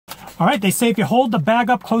All right, they say if you hold the bag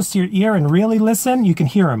up close to your ear and really listen, you can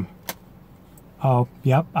hear him. Oh,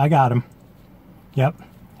 yep, I got him. Yep,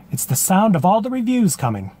 it's the sound of all the reviews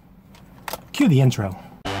coming. Cue the intro.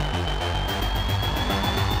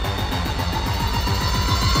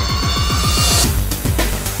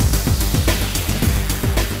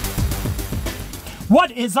 What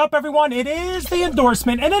is up, everyone? It is the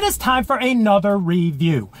endorsement, and it is time for another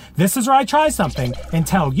review. This is where I try something and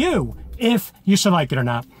tell you if you should like it or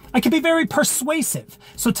not. I can be very persuasive.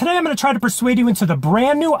 So today I'm going to try to persuade you into the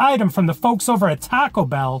brand new item from the folks over at Taco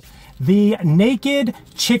Bell, the Naked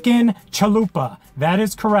Chicken Chalupa. That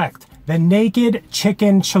is correct. The Naked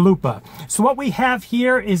Chicken Chalupa. So what we have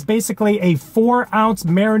here is basically a 4-ounce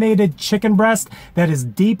marinated chicken breast that is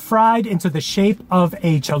deep fried into the shape of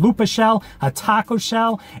a chalupa shell, a taco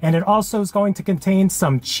shell, and it also is going to contain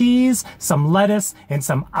some cheese, some lettuce, and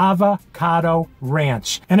some avocado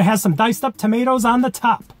ranch. And it has some diced up tomatoes on the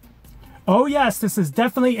top. Oh yes, this is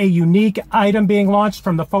definitely a unique item being launched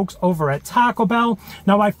from the folks over at Taco Bell.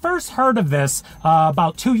 Now, I first heard of this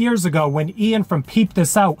about 2 years ago when Ian from Peep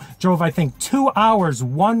This Out drove, I think, 2 hours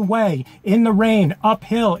one way in the rain,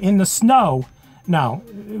 uphill, in the snow. No,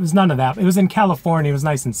 it was none of that. It was in California. It was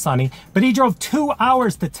nice and sunny. But he drove 2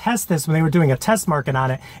 hours to test this when they were doing a test market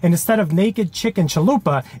on it. And instead of Naked Chicken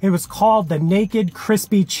Chalupa, it was called the Naked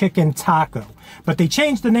Crispy Chicken Taco. But they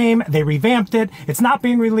changed the name. They revamped it. It's not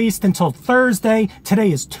being released until Thursday.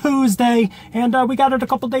 Today is Tuesday. And we got it a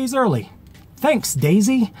couple days early. Thanks,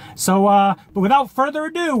 Daisy. So, but without further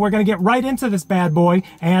ado, we're going to get right into this bad boy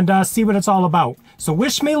and see what it's all about. So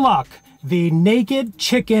wish me luck. The Naked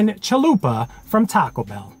Chicken Chalupa from Taco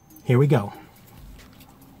Bell. Here we go.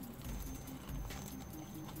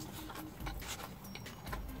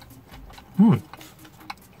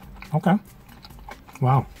 Okay.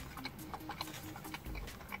 Wow.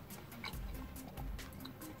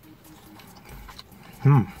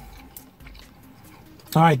 All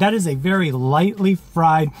right, that is a very lightly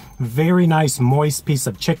fried, very nice, moist piece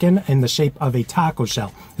of chicken in the shape of a taco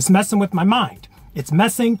shell. It's messing with my mind. It's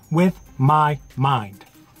messing with my mind.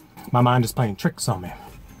 My mind is playing tricks on me.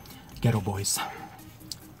 Ghetto boys.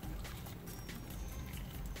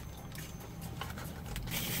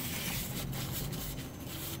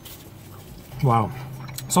 Wow.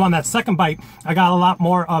 So on that second bite, I got a lot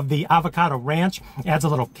more of the avocado ranch. It adds a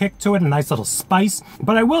little kick to it, a nice little spice.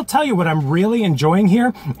 But I will tell you what I'm really enjoying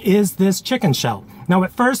here is this chicken shell. Now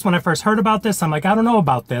at first, when I first heard about this, I'm like, I don't know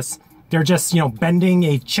about this. They're just, bending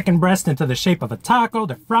a chicken breast into the shape of a taco.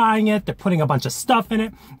 They're frying it. They're putting a bunch of stuff in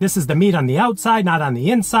it. This is the meat on the outside, not on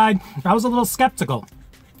the inside. I was a little skeptical.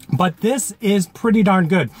 But this is pretty darn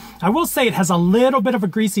good. I will say it has a little bit of a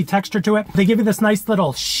greasy texture to it. They give you this nice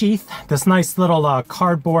little sheath, this nice little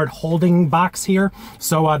cardboard holding box here.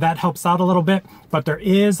 So that helps out a little bit. But there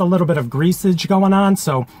is a little bit of greasage going on.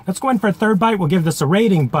 So let's go in for a third bite. We'll give this a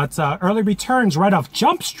rating. But early returns right off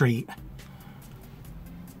Jump Street.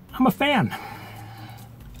 I'm a fan.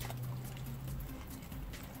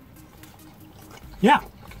 Yeah.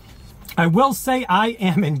 I will say I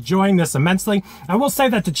am enjoying this immensely. I will say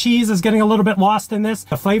that the cheese is getting a little bit lost in this.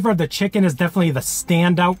 The flavor of the chicken is definitely the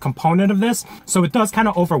standout component of this. So it does kind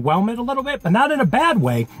of overwhelm it a little bit, but not in a bad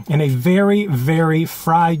way, in a very, very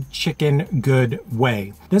fried chicken good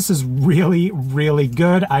way. This is really, really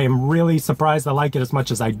good. I am really surprised I like it as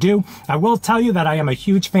much as I do. I will tell you that I am a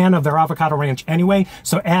huge fan of their avocado ranch anyway.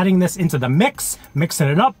 So adding this into the mix, mixing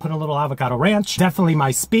it up, put a little avocado ranch, definitely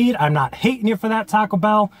my speed. I'm not hating you for that, Taco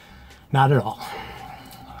Bell. Not at all.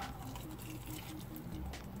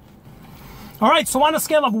 All right, so on a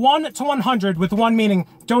scale of 1 to 100, with 1 meaning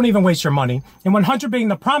don't even waste your money, and 100 being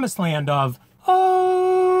the promised land of,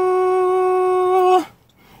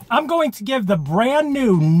 I'm going to give the brand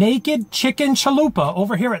new Naked Chicken Chalupa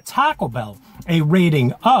over here at Taco Bell a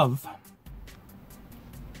rating of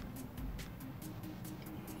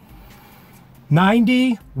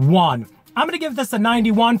 91. I'm going to give this a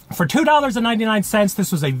 91. For $2.99,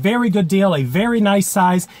 this was a very good deal, a very nice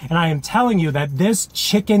size, and I am telling you that this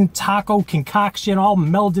chicken taco concoction all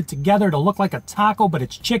melded together to look like a taco, but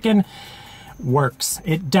it's chicken, works.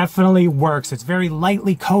 It definitely works. It's very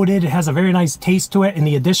lightly coated. It has a very nice taste to it, and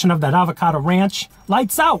the addition of that avocado ranch,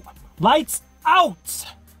 lights out. Lights out.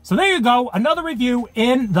 So there you go, another review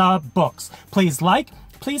in the books. Please like,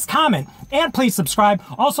 please comment, and please subscribe.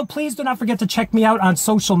 Also, please do not forget to check me out on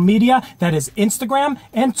social media. That is Instagram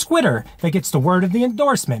and Twitter. That gets the word of the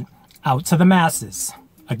endorsement out to the masses.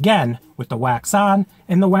 Again, with the wax on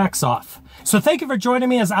and the wax off. So thank you for joining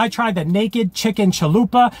me as I try the Naked Chicken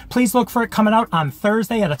Chalupa. Please look for it coming out on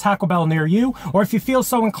Thursday at a Taco Bell near you. Or if you feel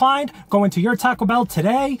so inclined, go into your Taco Bell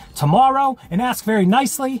today, tomorrow, and ask very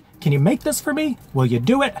nicely, Can you make this for me? Will you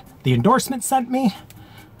do it? The endorsement sent me.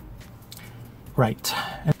 Right.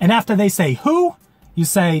 And after they say who, you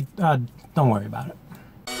say, don't worry about it.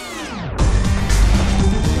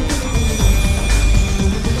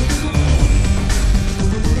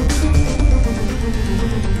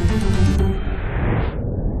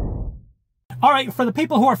 All right, for the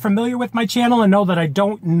people who are familiar with my channel and know that I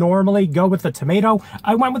don't normally go with the tomato,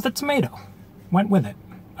 I went with the tomato. Went with it.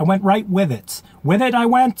 I went right with it. With it, I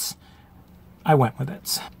went with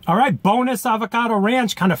it. All right, bonus avocado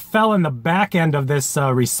ranch kind of fell in the back end of this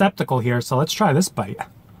receptacle here, so let's try this bite.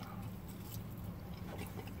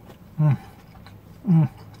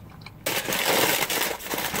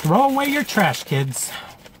 Throw away your trash, kids.